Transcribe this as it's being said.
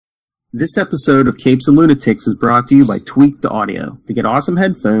This episode of Capes and Lunatics is brought to you by Tweaked Audio. To get awesome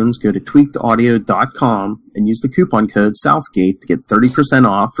headphones, go to tweakedaudio.com and use the coupon code Southgate to get 30%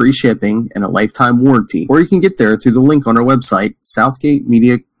 off, free shipping, and a lifetime warranty. Or you can get there through the link on our website,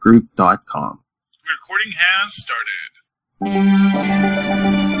 southgatemediagroup.com. Recording has started.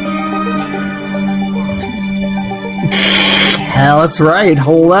 That's right.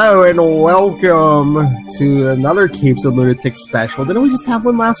 Hello and welcome to another Capes and Lunatics special. Didn't we just have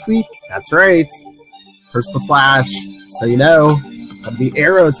one last week? That's right. First the Flash, so you know, it'll be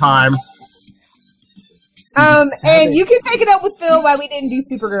Arrow time. And you can take it up with Phil why we didn't do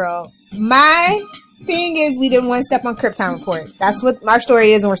Supergirl. My thing is we didn't want to step on Krypton Report. That's what our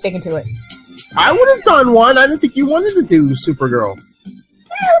story is, and we're sticking to it. I would have done one. I didn't think you wanted to do Supergirl.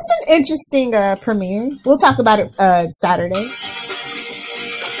 Yeah, it's an interesting premiere. We'll talk about it Saturday.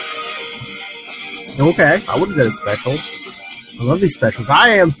 Okay, I would have done a special. I love these specials. I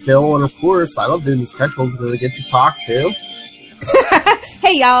am Phil, and of course, I love doing these specials because I get to talk to.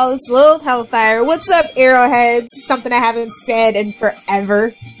 Hey y'all, it's Lilith Hellfire. What's up, Arrowheads? Something I haven't said in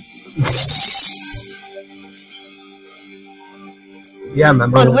forever. Yeah,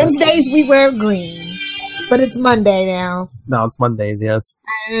 remember? On Wednesdays we wear green. But it's Monday now. No, it's Mondays, yes.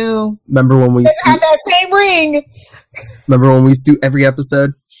 I know. Remember when we have that same ring? Remember when we used to do every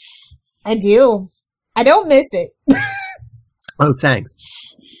episode? I do. I don't miss it. Oh, thanks.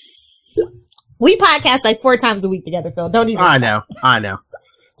 We podcast like 4 times a week together, Phil. Don't even. I know.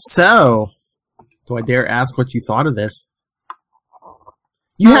 So, do I dare ask what you thought of this?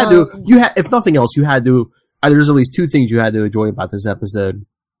 You had to. If nothing else, you had to. There's at least 2 things you had to enjoy about this episode.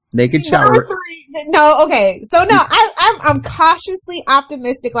 Naked shower. No, okay. So no, I'm cautiously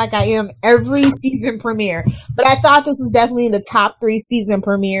optimistic like I am every season premiere. But I thought this was definitely in the top 3 season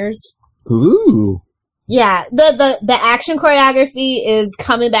premieres. Ooh. Yeah. The action choreography is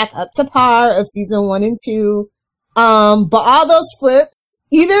coming back up to par of season 1 and 2. But all those flips,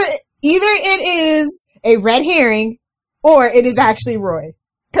 either it is a red herring or it is actually Roy.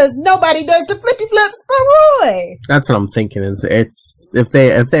 Cause nobody does the flippy flips for Roy. That's what I'm thinking. It's if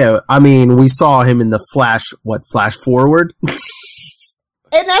they, I mean, we saw him in the Flash forward. And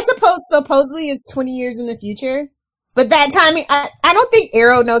that's supposedly it's 20 years in the future. But that timing, I don't think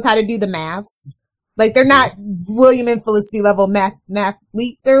Arrow knows how to do the maths. Like they're not William and Felicity level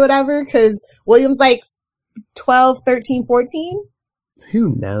mathletes or whatever. Cause William's like 12, 13, 14.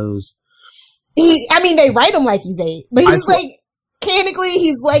 Who knows? They write him like he's 8, but he's mechanically,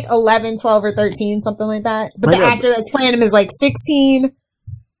 he's like 11, 12, or 13, something like that. But the actor that's playing him is like 16. It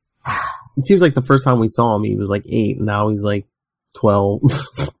seems like the first time we saw him, he was like 8, and now he's like 12.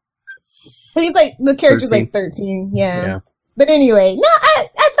 But he's like, the character's 13. Like 13, yeah. But anyway, no, I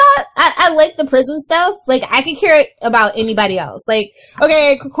thought, I like the prison stuff. Like, I could care about anybody else. Like,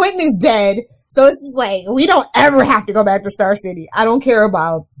 okay, Quentin is dead, so it's just like, we don't ever have to go back to Star City. I don't care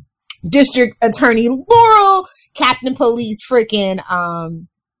about District Attorney Laurel, Captain Police freaking,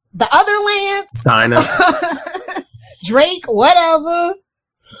 the other Lance. Dinah. Drake, whatever.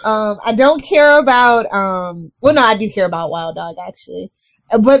 I don't care about, well, no, I do care about Wild Dog, actually.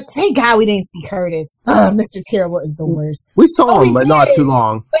 But thank God we didn't see Curtis. Mr. Terrible is the worst. We saw him, but not too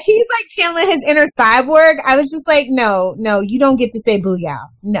long. But he's like channeling his inner cyborg. I was just like, no, you don't get to say booyah.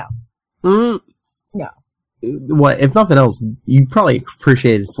 No. No. What, if nothing else, you probably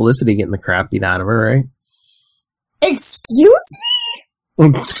appreciated Felicity getting the crap beat out of her, right? Excuse me?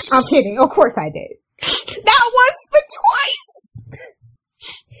 I'm kidding. Of course I did. Not once, but twice.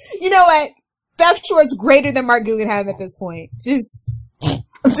 You know what? Beth Schwartz greater than Mark Guggenheim at this point.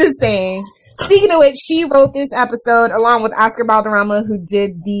 I'm just saying. Speaking of which, she wrote this episode along with Oscar Balderrama, who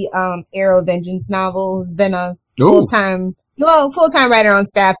did the Arrow Vengeance novel, who's been a full-time writer on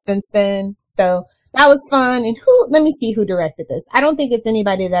staff since then. So that was fun. And let me see who directed this. I don't think it's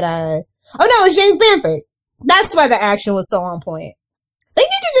anybody that oh no, it's James Bamford. That's why the action was so on point. They need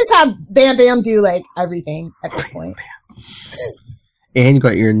to just have Bam Bam do like everything at this point. And you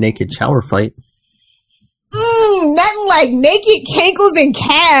got your naked shower fight. Nothing like naked cankles and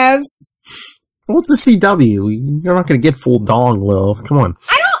calves. What's a CW? You're not going to get full dong, Lil. Come on.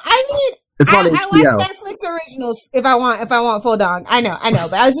 It's on HBO. I watch Netflix originals if I want full dong. I know.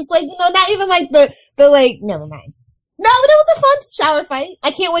 But I was just like, not even like the never mind. No, but it was a fun shower fight. I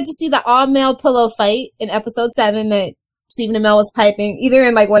can't wait to see the all-male pillow fight in episode 7 that Stephen Amell was piping, either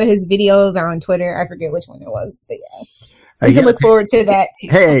in like one of his videos or on Twitter. I forget which one it was, but yeah. We can look forward to that too.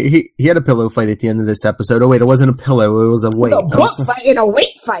 Hey, he had a pillow fight at the end of this episode. Oh wait, it wasn't a pillow, it was a weight. It was a book fight and a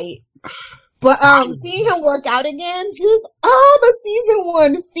weight fight. But seeing him work out again, just the season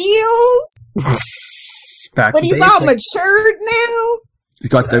 1 feels. Back but he's all matured now.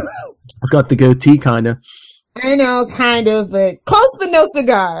 It's got the goatee, kind of. I know, kind of, but close but no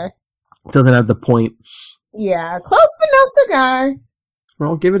cigar. Doesn't have the point. Yeah, close but no cigar.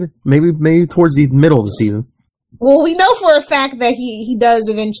 Well, give it maybe towards the middle of the season. Well, we know for a fact that he does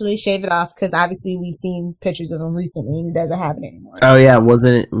eventually shave it off because obviously we've seen pictures of him recently and he doesn't have it anymore. Oh yeah, was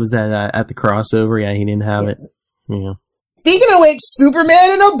that at the crossover? Yeah, he didn't have it. Yeah. Speaking of which,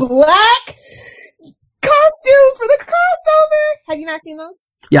 Superman in a black costume for the crossover. Have you not seen those?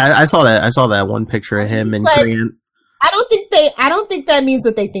 Yeah, I saw that. I saw that one picture of him and Grant. I don't think that means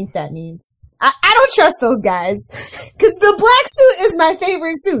what they think that means. I don't trust those guys because the black suit is my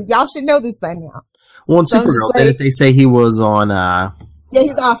favorite suit. Y'all should know this by now. Well, in Supergirl, didn't they say he was on? Yeah,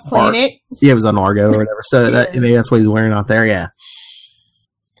 he's off planet. Yeah, he was on Argo or whatever. So maybe that's what he's wearing out there. Yeah.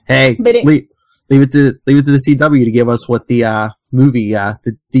 Hey, leave it to the CW to give us what the movie,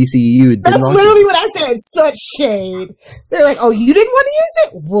 the DCU did. That's literally what I said. Such shade. They're like, "Oh, you didn't want to use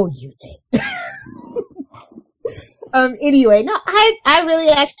it? We'll use it." Anyway, no, I really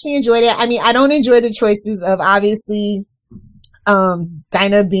actually enjoyed it. I mean, I don't enjoy the choices of obviously,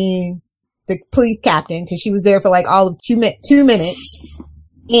 Dinah being the police captain because she was there for like all of 2 minutes.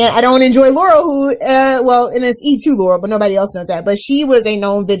 And I don't enjoy Laurel who, and it's E2 Laurel, but nobody else knows that. But she was a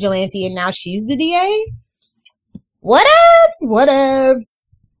known vigilante and now she's the DA. Whatevs.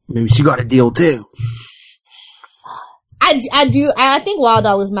 Maybe she got a deal too. I think Wild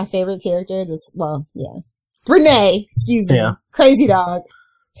Dog was my favorite character. Yeah. Renee, excuse me. Yeah. Crazy Dog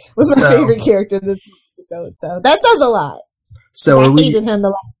was my favorite character this episode. So that says a lot. So I hated him the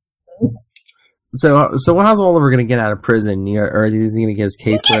last. So how's Oliver going to get out of prison? Or is he going to get his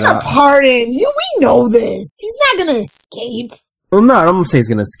case thrown out? Pardon. We know this. He's not going to escape. Well, no, I don't say he's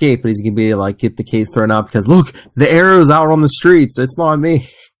going to escape, but he's going to be like, get the case thrown out because look, the Arrow's out on the streets. It's not me.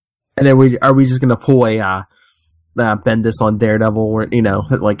 And then are we just going to pull a, Bendis on Daredevil where,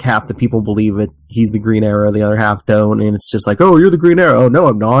 like half the people believe it. He's the Green Arrow, the other half don't. And it's just like, oh, you're the Green Arrow. Oh, no,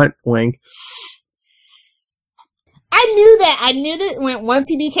 I'm not. Wink. I knew that once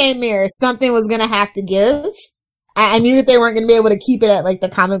he became mayor, something was going to have to give. I knew that they weren't going to be able to keep it at like the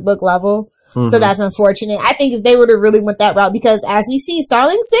comic book level. Mm-hmm. So that's unfortunate. I think if they would have really went that route, because as we see,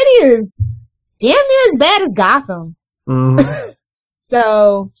 Starling City is damn near as bad as Gotham. Mm-hmm.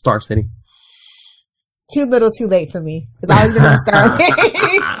 So Star City. Too little, too late for me. Because I was going to start.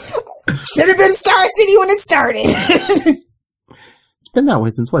 Should have been Star City when it started. It's been that way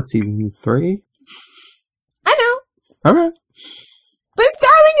since what, season 3? I know. All right. But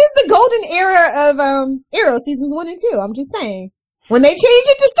Starling is the golden era of Arrow seasons 1 and 2. I'm just saying. When they changed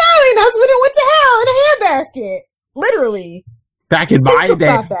it to Starling, that's when it went to hell in a handbasket. Literally. Back in my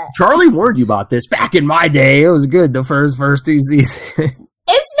day. Charlie warned you about this. Back in my day, it was good the first 2 seasons.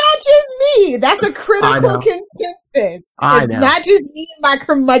 It's not just me. That's a critical consensus. It's not just me and my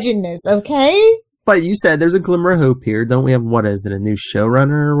curmudgeonness, okay? But you said there's a glimmer of hope here. Don't we have, what is it, a new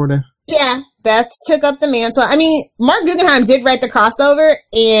showrunner or whatever? Yeah, Beth took up the mantle. I mean, Mark Guggenheim did write the crossover,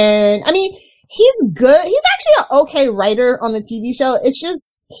 and I mean, he's good. He's actually an okay writer on the TV show. It's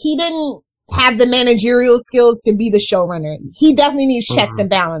just, he didn't have the managerial skills to be the showrunner. He definitely needs checks and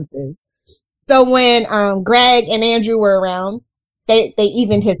balances. So when, Greg and Andrew were around, they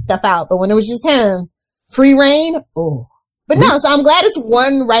evened his stuff out. But when it was just him, free reign, oh. But no, so I'm glad it's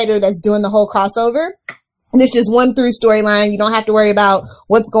one writer that's doing the whole crossover. And it's just one through storyline. You don't have to worry about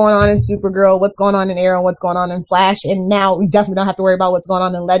what's going on in Supergirl, what's going on in Arrow, what's going on in Flash. And now we definitely don't have to worry about what's going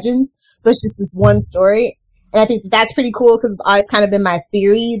on in Legends. So it's just this one story. And I think that's pretty cool because it's always kind of been my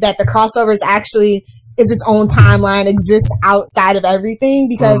theory that the crossover is actually is its own timeline, exists outside of everything.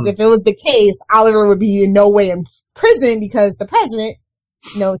 Because if it was the case, Oliver would be in no way in prison because the president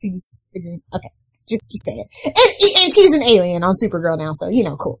knows he's okay. Just say it. And she's an alien on Supergirl now, so,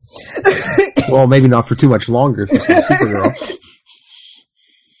 cool. Well, maybe not for too much longer for Supergirl.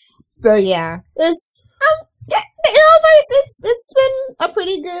 So, yeah. It's, the Arrowverse, it's been a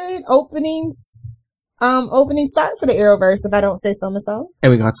pretty good opening start for the Arrowverse, if I don't say so myself.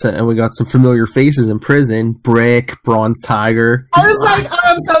 And we got some familiar faces in prison. Brick, Bronze Tiger. I was like,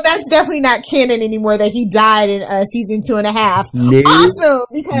 so that's definitely not canon anymore that he died in season 2.5. Nope. Awesome,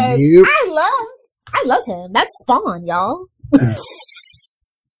 because I love him. That's Spawn, y'all.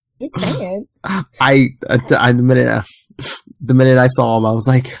 Just saying. The minute I saw him, I was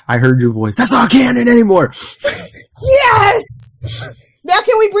like, I heard your voice. That's not canon anymore. Yes. Now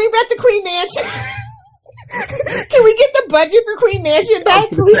can we bring back the Queen Mansion? Can we get the budget for Queen Mansion back? I was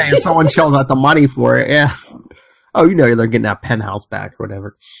going to say, if someone shells out the money for it, yeah. Oh, they're getting that penthouse back or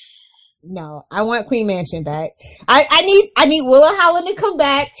whatever. No, I want Queen Mansion back. I need Willa Holland to come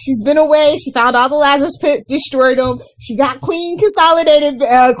back. She's been away. She found all the Lazarus pits, destroyed them. She got Queen Consolidated,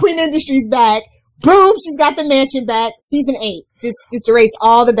 Queen Industries back. Boom, she's got the mansion back. Season 8. Just erase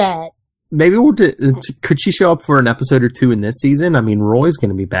all the bad. Maybe could she show up for an episode or two in this season? I mean, Roy's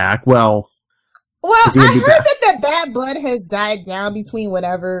going to be back. Well, I heard that the bad blood has died down between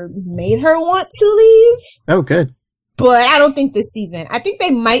whatever made her want to leave. Oh, good. But I don't think this season. I think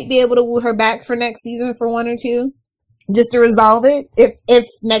they might be able to woo her back for next season for 1 or 2. Just to resolve it. If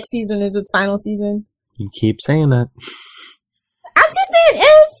next season is its final season. You keep saying that. I'm just saying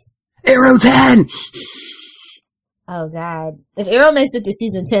if. Arrow 10! Oh, God. If Arrow makes it to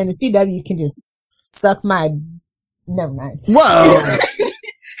season 10, the CW can just suck my... Never mind. Whoa!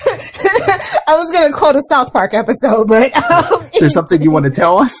 I was going to quote a South Park episode, but... Is there something you want to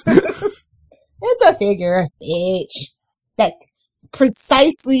tell us? It's a figure of speech that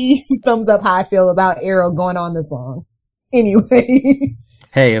precisely sums up how I feel about Arrow going on this long. Anyway.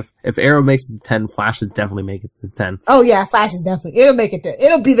 Hey, if Arrow makes it to 10, Flash is definitely make it to 10. Oh yeah, Flash is definitely, it'll make it to,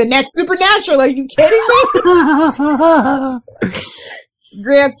 it'll be the next Supernatural. Are you kidding me?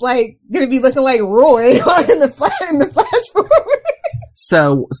 Grant's like, gonna be looking like Roy in the Flash forward.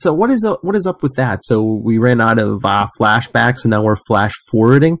 So what is up with that? So we ran out of flashbacks and now we're flash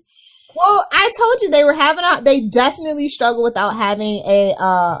forwarding? Well, I told you they definitely struggle without having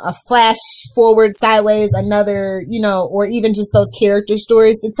a flash forward, sideways, another, or even just those character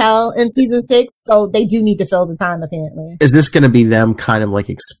stories to tell in season 6. So they do need to fill the time, apparently. Is this going to be them kind of like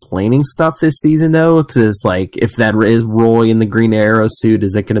explaining stuff this season though? Cause like, if that is Roy in the Green Arrow suit,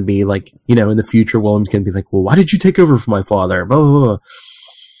 is it going to be like, in the future, William's going to be like, well, why did you take over for my father? Blah, blah, blah.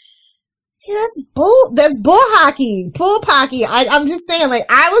 See, that's bull hockey, pull hockey. I'm just saying, like,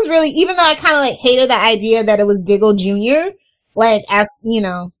 I was really, even though I kind of like hated the idea that it was Diggle Jr., like, as,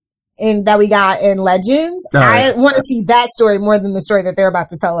 and that we got in Legends, I want to see that story more than the story that they're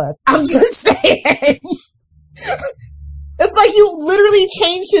about to tell us. I'm just saying. It's like you literally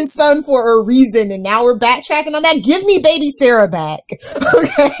changed his son for a reason, and now we're backtracking on that. Give me baby Sarah back.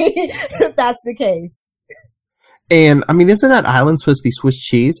 Okay? If that's the case. And, I mean, isn't that island supposed to be Swiss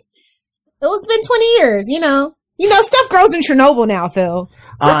cheese? It's been 20 years, stuff grows in Chernobyl now, Phil.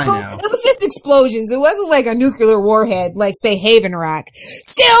 So I know. It was just explosions. It wasn't like a nuclear warhead, like, say, Haven Rock.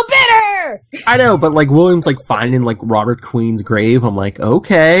 Still bitter! I know, but, like, William's, like, finding, like, Robert Queen's grave. I'm like,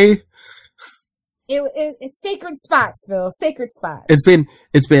 okay. It's sacred spots, Phil. Sacred spots. It's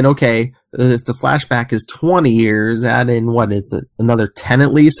been, okay, if the flashback is 20 years, add in, another 10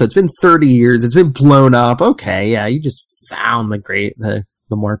 at least? So it's been 30 years. It's been blown up. Okay, yeah, you just found the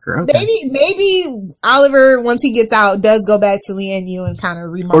marker. Okay. Maybe Oliver, once he gets out, does go back to Lian Yu and kind of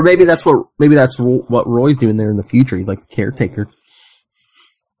remarks. Or maybe that's what Roy's doing there in the future. He's like the caretaker.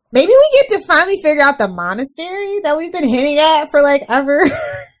 Maybe we get to finally figure out the monastery that we've been hinting at for like ever.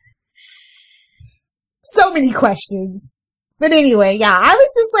 So many questions. But anyway, yeah, I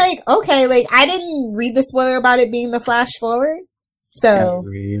was just like, okay, like I didn't read the spoiler about it being the flash forward. So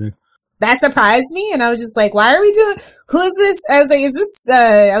that surprised me, and I was just like, why are we doing, who is this? I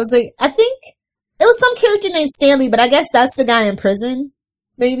was like, I think it was some character named Stanley, but I guess that's the guy in prison,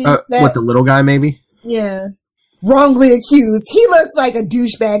 maybe. What, the little guy, maybe? Yeah. Wrongly accused. He looks like a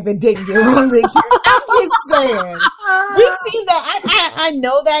douchebag that didn't get wrongly accused. I'm just saying. We've seen that. I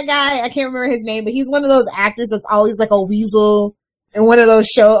know that guy. I can't remember his name, but he's one of those actors that's always like a weasel in one of those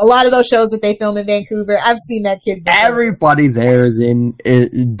shows, a lot of those shows that they film in Vancouver. I've seen that kid before. Everybody there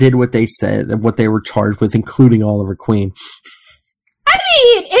did what they said, what they were charged with, including Oliver Queen. I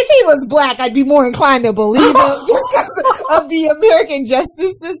mean, if he was black, I'd be more inclined to believe him just because of the American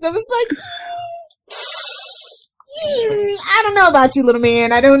justice system. It's like, I don't know about you, little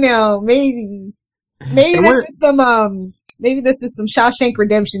man. I don't know. Maybe this is some Shawshank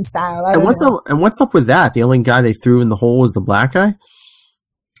Redemption style. What's up with that? The only guy they threw in the hole was the black guy?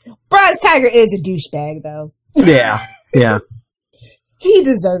 Bryce Tiger is a douchebag, though. Yeah. He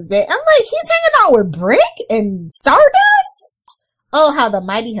deserves it. I'm like, he's hanging out with Brick and Stardust? Oh, how the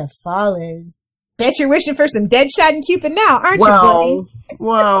mighty have fallen. Bet you're wishing for some Deadshot and Cupid now, aren't you, buddy?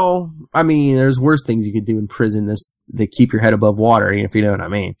 Well, I mean, there's worse things you could do in prison that keep your head above water, if you know what I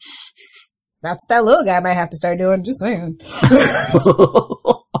mean. That's that little guy might have to start doing, just saying.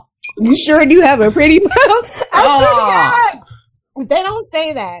 You sure do have a pretty mouth. I swear to God. They don't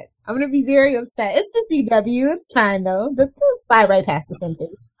say that. I'm going to be very upset. It's the CW. It's fine, though. They'll slide right past the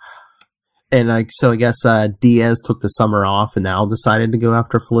censors. And so I guess Diaz took the summer off and Al decided to go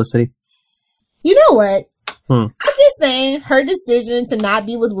after Felicity. You know what? I'm just saying, her decision to not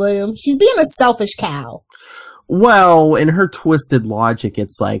be with William, she's being a selfish cow. Well, in her twisted logic,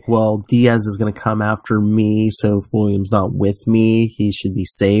 it's like, well, Diaz is going to come after me, so if William's not with me, he should be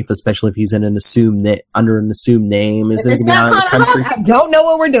safe, especially if he's in an under an assumed name. Is it going to be out of the country? I don't know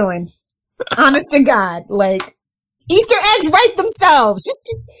what we're doing. Honest to God, like Easter eggs write themselves.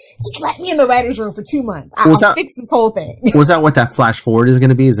 Just let me in the writer's room for 2 months. I'll fix this whole thing. Was that what that flash forward is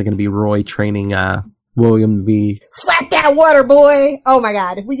going to be? Is it going to be Roy training William to be slap that water, boy? Oh my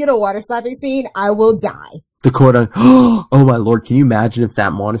God! If we get a water slapping scene, I will die. Dakota, oh my lord, can you imagine if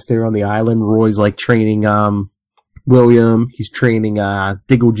that monastery on the island, Roy's like training William, he's training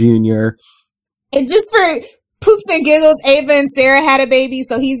Diggle Jr. And just for poops and giggles, Ava and Sarah had a baby,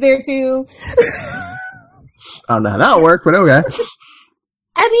 so he's there too. I don't know how that'll work, but okay.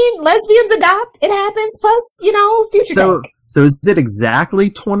 I mean, lesbians adopt, it happens, plus, future take. So is it exactly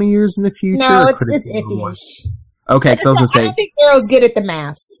 20 years in the future? No, it's iffy-ish. Okay, because I was going to say... I don't think Arrow's good at the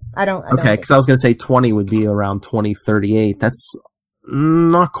maths. Okay, because I was going to say 20 would be around 2038. That's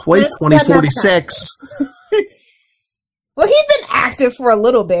not quite 2046. Well, he's been active for a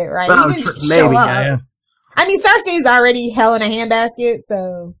little bit, right? He didn't show up. Yeah. I mean, Cersei's already hell in a handbasket,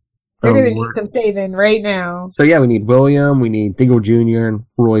 so they're going to need some saving right now. So yeah, we need William, we need Diggle Jr., and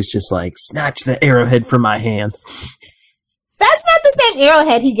Roy's just like, snatch the arrowhead from my hand. That's not the same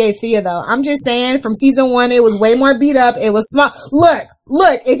arrowhead he gave Thea, though. I'm just saying, from season 1, it was way more beat up. It was small.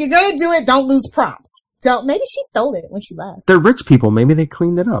 Look, if you're gonna do it, don't lose props. Maybe she stole it when she left. They're rich people. Maybe they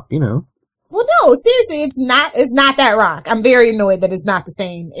cleaned it up, Well, no, seriously, it's not that rock. I'm very annoyed that it's not the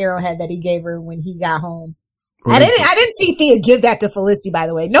same arrowhead that he gave her when he got home. Right. I didn't see Thea give that to Felicity, by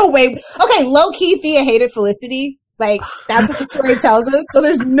the way. No way. Okay, low-key, Thea hated Felicity. Like, that's what the story tells us. So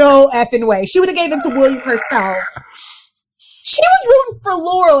there's no effing way. She would have gave it to William herself. She was rooting for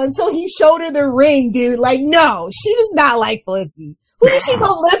Laurel until he showed her the ring, dude. Like, no, she does not like Felicity. Who did she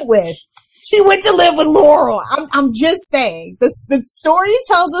go live with? She went to live with Laurel. I'm just saying. The story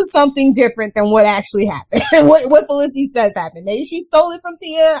tells us something different than what actually happened. what Felicity says happened. Maybe she stole it from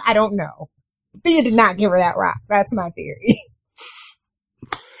Thea. I don't know. Thea did not give her that rock. That's my theory.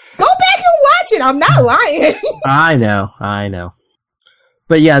 Go back and watch it. I'm not lying. I know.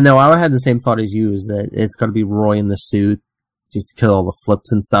 But yeah, no, I had the same thought as you, is that it's going to be Roy in the suit. Just to kill all the flips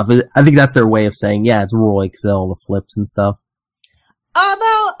and stuff. I think that's their way of saying, yeah, it's Roy because of all the flips and stuff.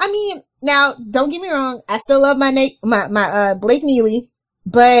 Although, I mean, now, don't get me wrong, I still love my Blake Neely,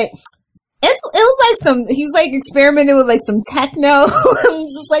 but it was like he's like experimenting with like some techno. I'm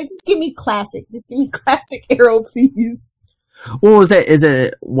just like, just give me classic Arrow, please. Well, is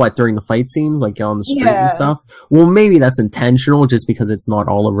it what, during the fight scenes, like on the street and stuff? Well, maybe that's intentional just because it's not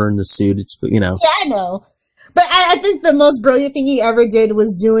Oliver in the suit. It's, Yeah, I know. But I think the most brilliant thing he ever did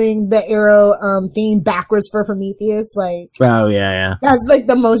was doing the Arrow theme backwards for Prometheus. Like, oh yeah. That's like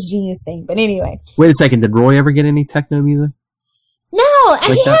the most genius thing. But anyway, wait a second. Did Roy ever get any techno music? No, and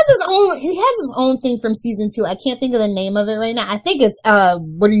like he has his own thing from season 2. I can't think of the name of it right now. I think it's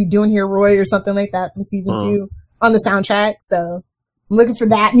 "What Are You Doing Here, Roy?" or something like that from season 2 on the soundtrack. So I'm looking for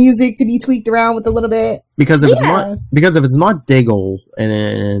that music to be tweaked around with a little bit. Because if it's not Diggle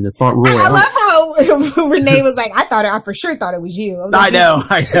and it's not Roy, I love how Renee was like, I for sure thought it was you. I know.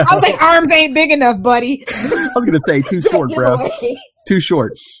 I was like, arms ain't big enough, buddy. I was gonna say too short, bro. Too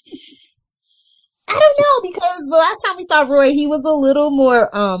short. I don't know, because the last time we saw Roy, he was a little more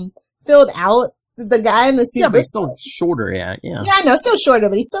filled out. The guy in the suit, but he's still shorter. Yeah. Yeah, I know, still shorter,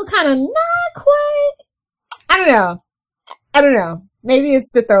 but he's still kind of not quite. I don't know. Maybe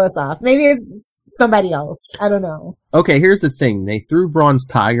it's to throw us off. Maybe it's somebody else. I don't know. Okay, here's the thing. They threw Bronze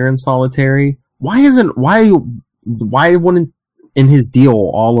Tiger in solitary. Why wouldn't in his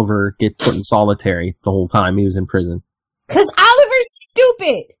deal Oliver get put in solitary the whole time he was in prison? Because Oliver's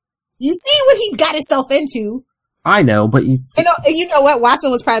stupid. You see what he got himself into. I know, but you know what?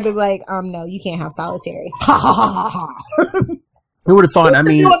 Watson was probably like, no, you can't have solitary. Ha ha ha ha ha. Who would have thought? I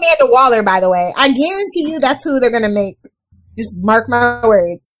mean, Amanda Waller, by the way. I guarantee you that's who they're gonna make. Just mark my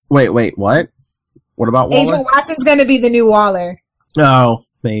words. Wait, what? What about Waller? Agent Watson's gonna be the new Waller. Oh,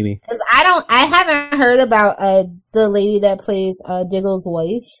 maybe. Because I haven't heard about the lady that plays Diggle's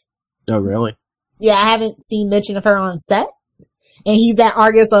wife. Oh, really? Yeah, I haven't seen mention of her on set. And he's at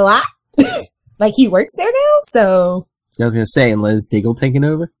Argus a lot. Like, he works there now, so. I was gonna say, and Liz Diggle taking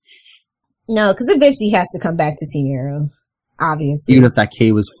over? No, because eventually he has to come back to Team Arrow. Obviously. Even if that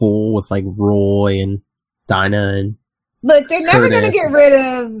K was full with, like, Roy and Dinah and Look, they're never going to get rid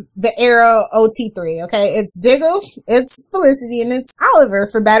of the Arrow OT3, okay? It's Diggle, it's Felicity, and it's Oliver,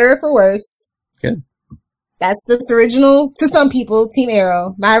 for better or for worse. Good. That's original, to some people, Team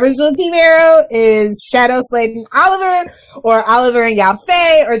Arrow. My original Team Arrow is Shadow, Slade, and Oliver, or Oliver and Yao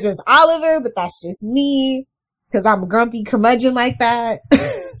Fei, or just Oliver, but that's just me. because I'm a grumpy curmudgeon like that.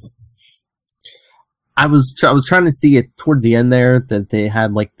 I was trying to see it towards the end there that they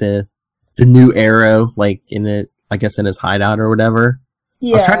had like the new Arrow like in it, I guess in his hideout or whatever.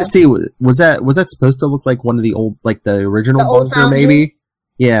 Yeah. I was trying to see, was that supposed to look like one of the old, like the original bunker maybe?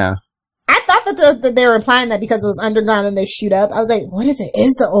 Yeah. I thought that they were implying that because it was underground and they shoot up. I was like, what if it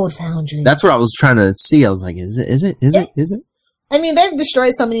is the old foundry? That's what I was trying to see. I was like, is it? I mean, they've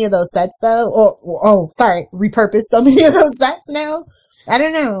destroyed so many of those sets though. Repurposed so many of those sets now. I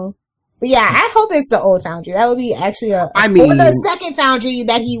don't know. But yeah, I hope it's the old foundry. That would be actually or the second foundry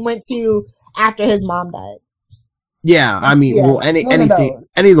that he went to after his mom died. Yeah, I mean, yeah, well, any of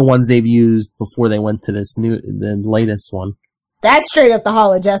the ones they've used before they went to the latest one. That's straight up the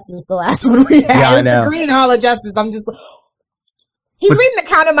Hall of Justice, the last one we had. Yeah, I know. The Green Hall of Justice. He's reading the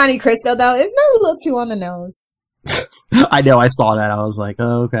Count of Monte Cristo, though. Isn't that a little too on the nose? I know, I saw that. I was like,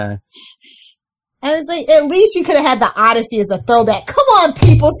 oh, okay. I was like, at least you could have had the Odyssey as a throwback. Come on,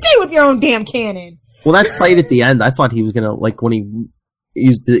 people, stay with your own damn canon. Well, that fight at the end, I thought he was gonna, like, when he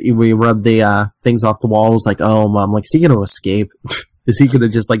rubbed the things off the wall, I was like, oh, Mom, like, is he gonna escape? Is he gonna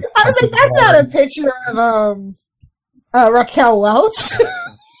just, like... I was like, that's not a picture of, Raquel Welch.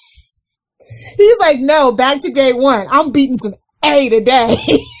 He's like, no, back to day one. I'm beating some A today.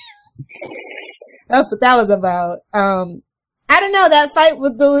 That's what that was about. I don't know, that fight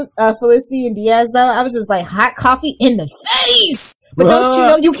with the Felicity and Diaz, though, I was just like, hot coffee in the face! But don't you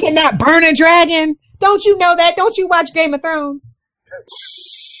know you cannot burn a dragon? Don't you know that? Don't you watch Game of Thrones?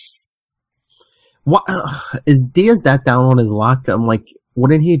 What is Diaz that down on his luck? I'm like,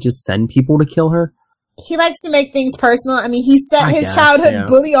 wouldn't he just send people to kill her? He likes to make things personal. I mean, he set his childhood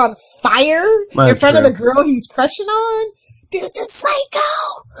bully on fire in front of the girl he's crushing on. Dude's a psycho.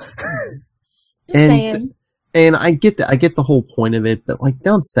 And I get the whole point of it, but like,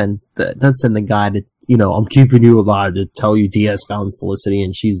 don't send the guy to, I'm keeping you alive to tell you Diaz found Felicity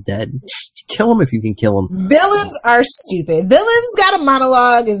and she's dead. Kill him if you can kill him. Villains are stupid. Villains got a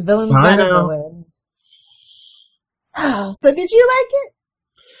monologue and villains got a villain. So did you like it?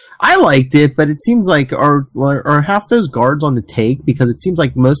 I liked it, but it seems like are half those guards on the take, because it seems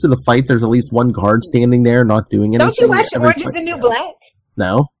like most of the fights there's at least one guard standing there not doing anything. Don't you watch Orange is the New Black?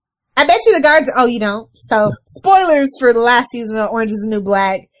 No. I bet you the guards... Oh, you don't? So, spoilers for the last season of Orange is the New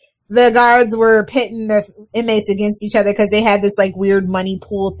Black. The guards were pitting the inmates against each other because they had this, like, weird money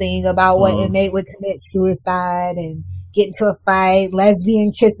pool thing about what inmate would commit suicide and get into a fight,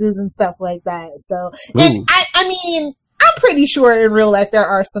 lesbian kisses and stuff like that. So, and I mean, I'm pretty sure in real life there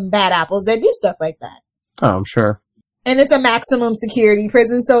are some bad apples that do stuff like that. Oh, I'm sure. And it's a maximum security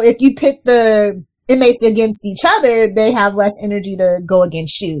prison, so if you pit the inmates against each other, they have less energy to go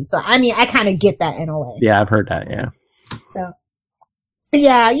against you. So, I mean, I kind of get that in a way. Yeah, I've heard that, yeah. So, but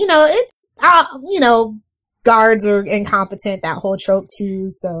yeah, it's, guards are incompetent, that whole trope too,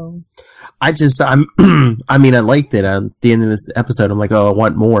 so. I liked it. At the end of this episode, I'm like, oh, I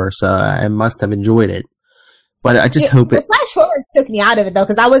want more, so I must have enjoyed it. But I just hope the flash forwards took me out of it, though,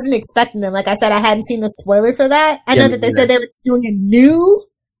 because I wasn't expecting them. Like I said, I hadn't seen the spoiler for that. I know that they said they were doing a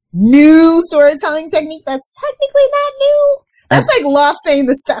new storytelling technique that's technically not new. That's like Lost saying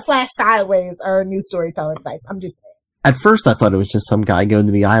the Flash sideways are a new storytelling device. I'm just saying. At first, I thought it was just some guy going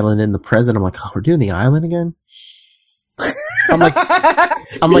to the island in the present. I'm like, oh, we're doing the island again? I'm like,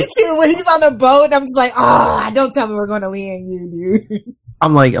 me too. When he's on the boat, I'm just like, oh, don't tell me we're going to land you, dude.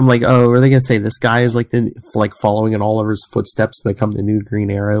 I'm like, oh, are they gonna say this guy is like following in Oliver's footsteps to become the new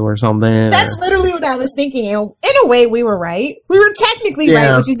Green Arrow or something? That's literally what I was thinking. And in a way, we were right. We were technically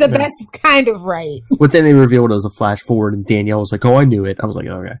right, which is the best kind of right. But then they revealed it was a flash forward, and Danielle was like, "Oh, I knew it." I was like,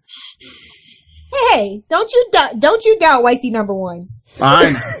 "Okay." Hey, don't you doubt wifey number one?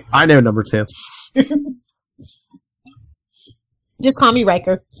 I know number two. Just call me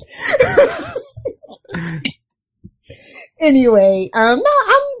Riker. Anyway, I'm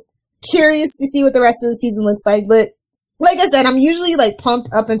curious to see what the rest of the season looks like, but like I said, I'm usually like pumped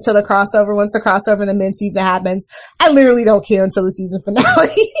up until the crossover. Once the crossover and the mid-season happens, I literally don't care until the season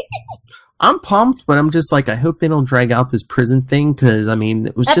finale. I'm pumped, but I'm just like, I hope they don't drag out this prison thing, because I mean,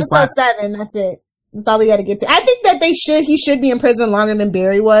 it was Episode 7, that's it. That's all we got to get to. I think that he should be in prison longer than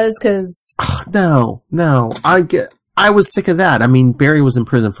Barry was, because... No. I was sick of that. I mean, Barry was in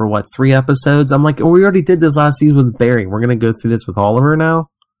prison for what, 3 episodes? I'm like, oh, we already did this last season with Barry. We're going to go through this with Oliver now?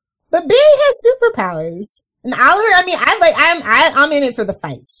 But Barry has superpowers. And Oliver, I mean, I'm in it for the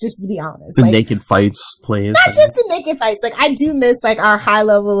fights, just to be honest. The naked fights, please. Not just the naked fights. Like, I do miss, like, our high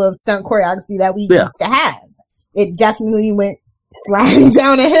level of stunt choreography that we used to have. It definitely went sliding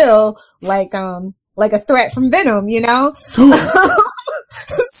down a hill like a threat from Venom, you know? So...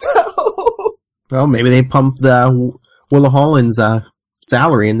 Well, maybe they pumped Willa Holland's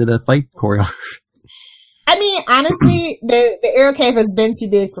salary into the fight choreography. I mean, honestly, the Arrow Cave has been too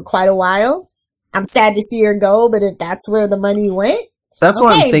big for quite a while. I'm sad to see her go, but if that's where the money went, that's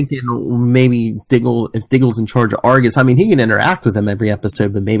what I'm thinking. Maybe if Diggle's in charge of Argus, I mean, he can interact with them every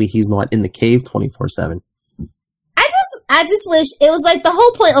episode, but maybe he's not in the cave 24/7. I just wish it was like the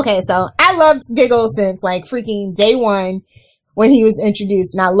whole point. Okay, so I loved Diggle since like freaking day one when he was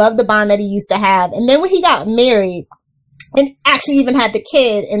introduced, and I loved the bond that he used to have. And then when he got married and actually even had the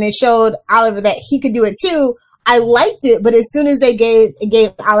kid, and it showed Oliver that he could do it too, I liked it. But as soon as they gave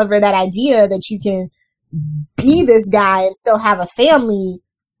Oliver that idea that you can be this guy and still have a family,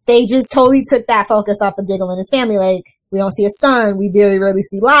 they just totally took that focus off of Diggle and his family. Like, we don't see a son, we very rarely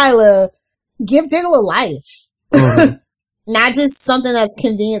see Lila. Give Diggle a life. Mm-hmm. Not just something that's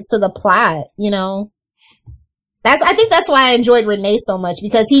convenient to the plot, you know? I think that's why I enjoyed Renee so much,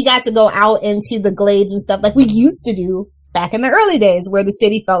 because he got to go out into the glades and stuff like we used to do back in the early days, where the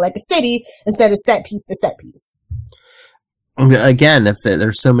city felt like a city instead of set piece to set piece. Again, if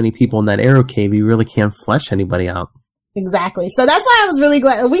there's so many people in that Arrow Cave, you really can't flesh anybody out. Exactly. So that's why I was really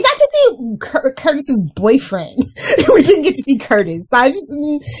glad we got to see Curtis's boyfriend. We didn't get to see Curtis. So I just,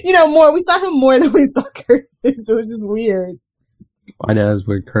 we saw him more than we saw Curtis. It was just weird. I know, it was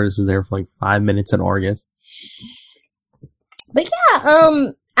weird. Curtis was there for like 5 minutes in Argus. But yeah,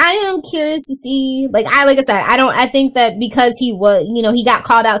 I am curious to see, like I said, I think that because he was, he got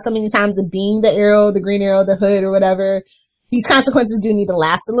called out so many times of being the Arrow, the Green Arrow, the Hood, or whatever, these consequences do need to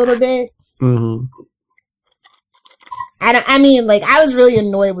last a little bit. Mm-hmm. I was really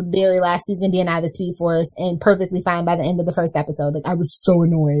annoyed with Barry last season being out of the Speed Force, and perfectly fine by the end of the first episode. Like, I was so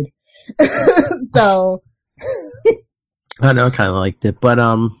annoyed. So. I know, I kind of liked it, but,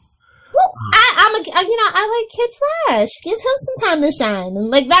 well, I like Kid Flash. Give him some time to shine. And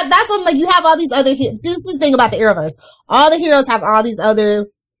like that's when like you have all these other heroes. This is the thing about the Arrowverse. All the heroes have all these other,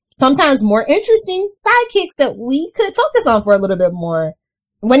 sometimes more interesting sidekicks that we could focus on for a little bit more.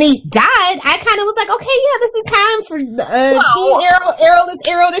 When he died, I kind of was like, okay, yeah, this is time for Team Arrowless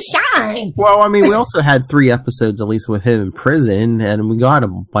Arrow to shine. Well, I mean, we also had 3 episodes at least with him in prison, and we got a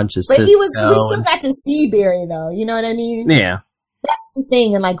bunch of. But we still got to see Barry, though. You know what I mean? Yeah. That's the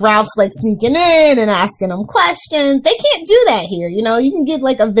thing, and like Ralph's like sneaking in and asking him questions. They can't do that here. You can get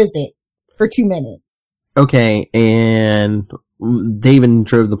like a visit for 2 minutes. Okay, and David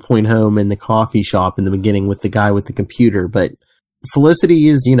drove the point home in the coffee shop in the beginning with the guy with the computer, but Felicity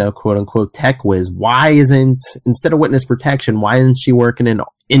is, quote unquote tech whiz. Why isn't, instead of witness protection, why isn't she working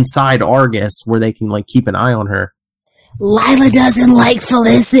inside Argus where they can like keep an eye on her? Lila doesn't like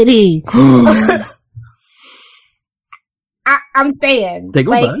Felicity. I'm saying.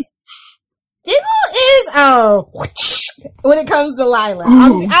 Diggle does. Diggle is, when it comes to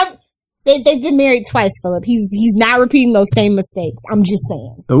Lila. They've been married twice, Philip. He's not repeating those same mistakes. I'm just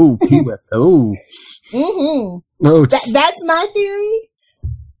saying. Oh, P-Whip. Oh. Mm-hmm. Oh, that's my theory.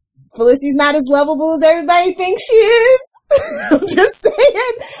 Felicity's not as lovable as everybody thinks she is. I'm just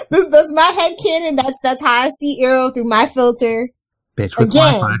saying. That's my headcanon. That's how I see Arrow through my filter. Bitch with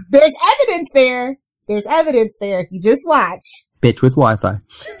Wi-Fi. There's evidence there. There's evidence there. You just watch. Bitch with Wi-Fi.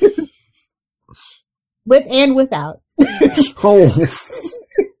 With and without. Oh.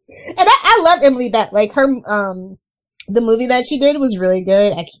 And I love Emily Beth. Like her, the movie that she did was really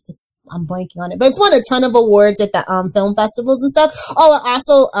good. I'm blanking on it, but it's won a ton of awards at the film festivals and stuff. Oh, and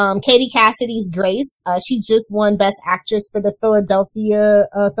also Katie Cassidy's Grace. She just won Best Actress for the Philadelphia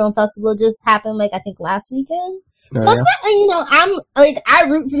Film Festival. Just happened like I think last weekend. So yeah. I'm like I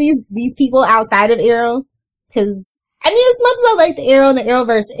root for these people outside of Arrow, because I mean, as much as I like the Arrow and the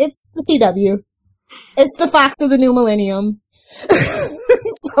Arrowverse, it's the CW. It's the Fox of the New Millennium.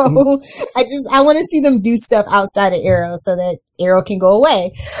 So I want to see them do stuff outside of Arrow so that Arrow can go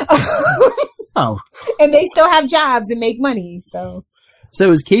away. Oh, and they still have jobs and make money. So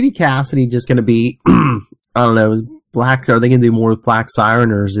is Katie Cassidy just going to be? I don't know. Is Black? Are they going to do more with Black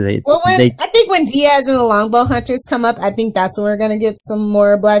Siren, or is they? Well, I think when Diaz and the Longbow Hunters come up, I think that's when we're going to get some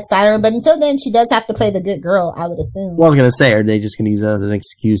more Black Siren. But until then, she does have to play the good girl, I would assume. Well, I was going to say, are they just going to use that as an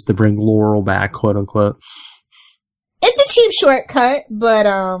excuse to bring Laurel back, quote unquote? It's a cheap shortcut, but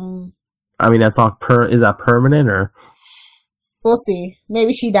I mean, that's not is that permanent, or? We'll see.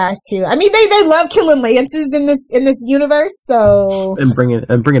 Maybe she dies too. I mean, they love killing Lances in this universe, so and bringing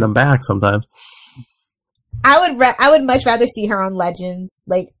them back sometimes. I would much rather see her on Legends.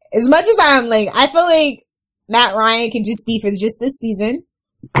 Like, as much as I feel like Matt Ryan can just be for just this season.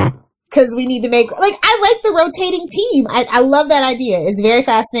 Because we need to make, I like the rotating team. I love that idea. It's very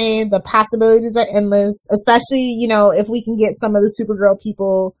fascinating. The possibilities are endless, especially, if we can get some of the Supergirl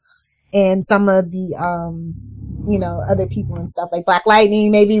people and some of the, other people and stuff like Black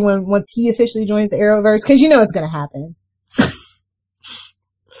Lightning, maybe once he officially joins the Arrowverse, cause it's gonna happen.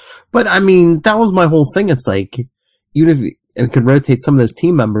 But I mean, that was my whole thing. It's like, even if it could rotate some of those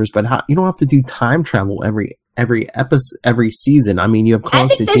team members, but you don't have to do time travel every episode, every season. I mean, you have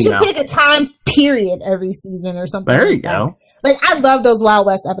Constantine. I think they should pick a time period every season or something. There you go. Like, I love those Wild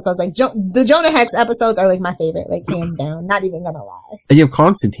West episodes. Like, the Jonah Hex episodes are like my favorite, like hands down. Not even gonna lie. And you have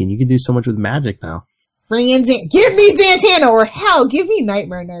Constantine. You can do so much with magic now. Bring in give me Zatanna, or hell, give me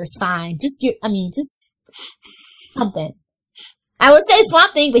Nightmare Nurse. Fine, just something. I would say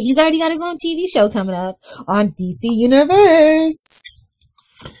Swamp Thing, but he's already got his own TV show coming up on DC Universe.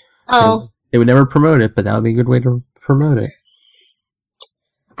 Oh. They would never promote it, but that would be a good way to promote it.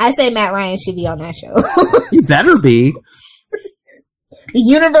 I say Matt Ryan should be on that show. He better be. The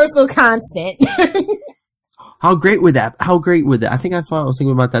universal constant. How great would that? I was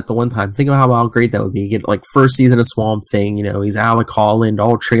thinking about that the one time. Think about how great that would be. Get like first season of Swamp Thing, he's Alec Holland,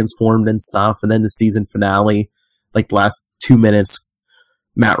 all transformed and stuff, and then the season finale, like the last 2 minutes,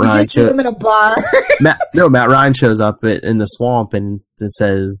 Matt Ryan shows him in a bar. Matt Ryan shows up in the swamp and it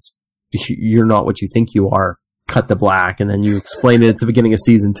says, "You're not what you think you are." Cut to black, and then you explain it at the beginning of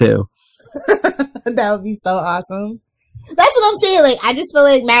season 2. That would be so awesome. That's what I'm saying. Like, I just feel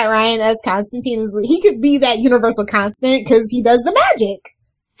like Matt Ryan as Constantine he could be that universal constant because he does the magic.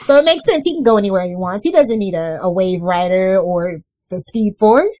 So it makes sense. He can go anywhere he wants. He doesn't need a wave rider or the Speed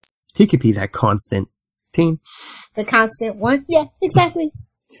Force. He could be that constant team. The constant one. Yeah, exactly.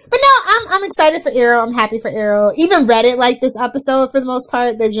 But no, I'm excited for Arrow. I'm happy for Arrow. Even Reddit liked this episode for the most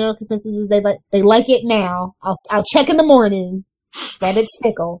part. Their general consensus is they like it now. I'll check in the morning. Reddit's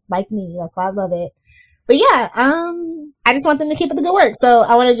fickle, like me. That's why I love it. But yeah, I just want them to keep up the good work. So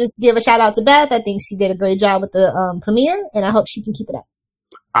I want to just give a shout out to Beth. I think she did a great job with the premiere, and I hope she can keep it up.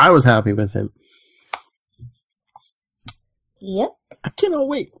 I was happy with him. Yep. I cannot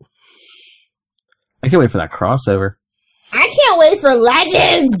wait. I can't wait for that crossover. I can't wait for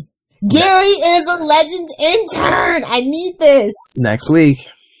Legends! Gary is a Legends intern! I need this! Next week.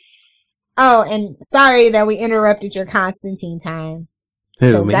 Oh, and sorry that we interrupted your Constantine time.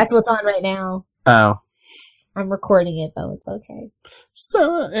 Who, me? That's what's on right now. Oh. I'm recording it, though. It's okay.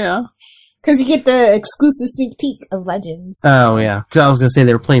 So, yeah. Because you get the exclusive sneak peek of Legends. Oh, yeah. Because I was going to say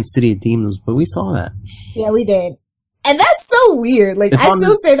they were playing City of Demons, but we saw that. Yeah, we did. And that's so weird. Like, I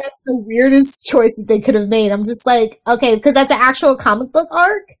still say that's the weirdest choice that they could have made. I'm just like, okay, because that's an actual comic book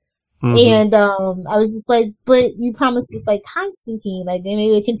arc. Mm-hmm. And I was just like, but you promised it's like Constantine, like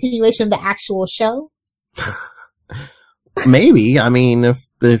maybe a continuation of the actual show. Maybe. I mean, if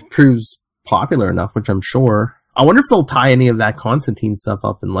it proves popular enough, which I'm sure. I wonder if they'll tie any of that Constantine stuff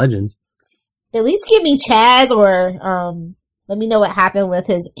up in Legends. At least give me Chaz, or let me know what happened with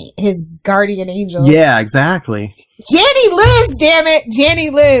his guardian angel. Yeah, exactly. Janny lives, damn it!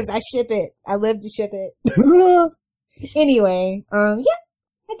 Janny lives. I ship it. I live to ship it. Anyway, yeah,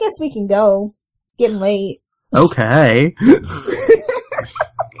 I guess we can go. It's getting late. Okay.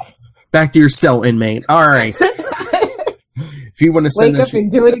 Back to your cell, inmate. All right. If you want to wake up and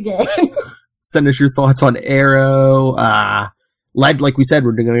do it again. Send us your thoughts on Arrow. Like we said,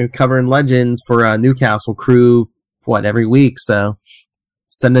 we're going to cover in Legends for Newcastle crew. Every week? So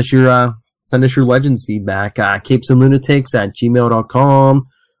send us your Legends feedback. capesandlunatics@gmail.com.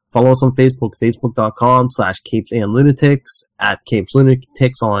 Follow us on Facebook, facebook.com/capesandlunatics,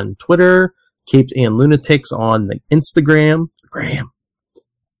 @capeslunatics on Twitter, Capes and Lunatics on the Instagram,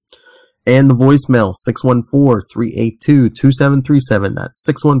 and the voicemail 614-382-2737. That's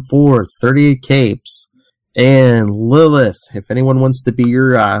 614-38-CAPES. And Lilith, if anyone wants to be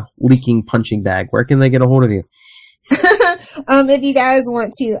your leaking punching bag, where can they get a hold of you? If you guys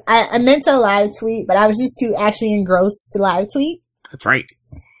want to, I meant to live tweet, but I was just too actually engrossed to live tweet. That's right.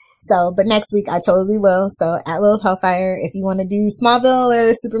 So, but next week I totally will. So at Lilith Hellfire, if you want to do Smallville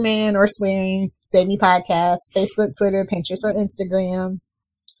or Superman or swearing, Save Me Podcast, Facebook, Twitter, Pinterest, or Instagram.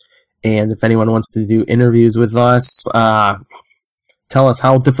 And if anyone wants to do interviews with us, tell us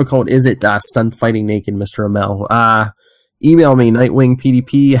how difficult is it stunt fighting naked, Mr. Amel. Email me,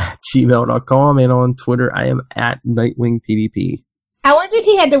 nightwingpdp@gmail.com, and on Twitter, I am @nightwingpdp. I wonder if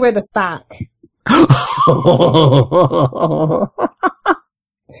he had to wear the sock. I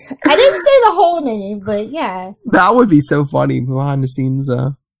didn't say the whole name, but yeah. That would be so funny, behind the scenes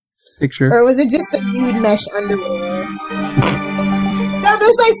picture. Or was it just the nude mesh underwear? No,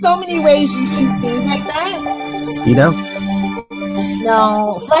 there's like so many ways you shoot scenes like that. Speedo?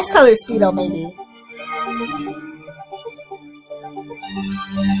 No, flesh color Speedo, maybe.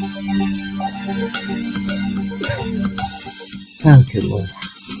 Oh, good lord.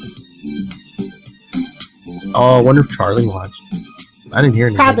 Oh, I wonder if Charlie watched. I didn't hear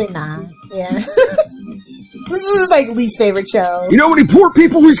anything. Probably not. Yeah. This is like least favorite show. You know how many poor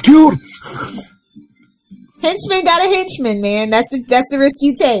people he's killed? Henchman got a henchman, man. That's the risk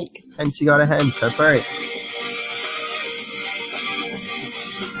you take. Hench, you got a hench. That's right.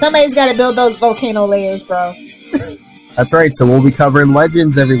 Somebody's got to build those volcano layers, bro. That's right. So we'll be covering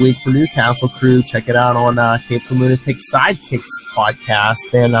Legends every week for Newcastle Crew. Check it out on Capes and Lunatics Sidekicks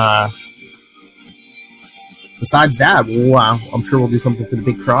podcast. And besides that, I'm sure we'll do something for the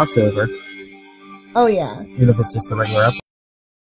big crossover. Oh, yeah. Even if it's just a regular episode.